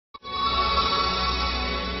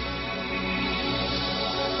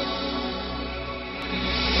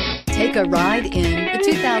Take a ride in the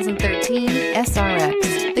 2013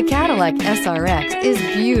 SRX. The Cadillac SRX is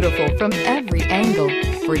beautiful from every angle.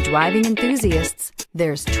 For driving enthusiasts,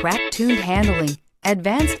 there's track-tuned handling,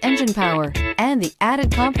 advanced engine power, and the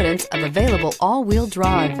added confidence of available all-wheel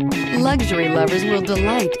drive. Luxury lovers will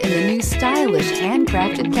delight in the new stylish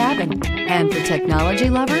handcrafted cabin. And for technology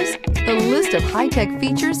lovers, the list of high-tech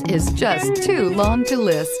features is just too long to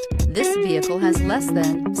list. This vehicle has less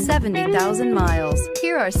than 70,000 miles.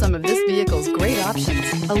 Here are some of this vehicle's great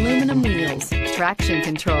options: aluminum wheels, traction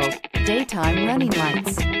control, daytime running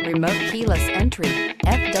lights, remote keyless entry,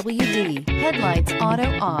 FWD, headlights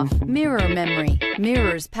auto off, mirror memory,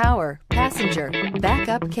 mirrors power, passenger,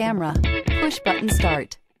 backup camera, push button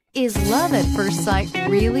start. Is love at first sight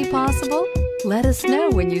really possible? Let us know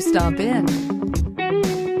when you stop in.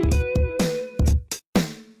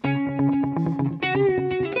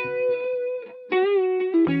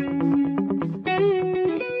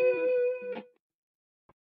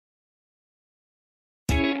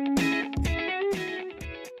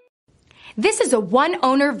 This is a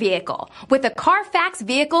one-owner vehicle with a CARFAX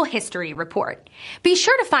Vehicle History Report. Be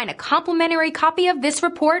sure to find a complimentary copy of this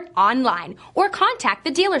report online or contact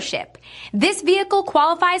the dealership. This vehicle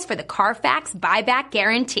qualifies for the CARFAX buyback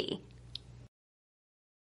guarantee.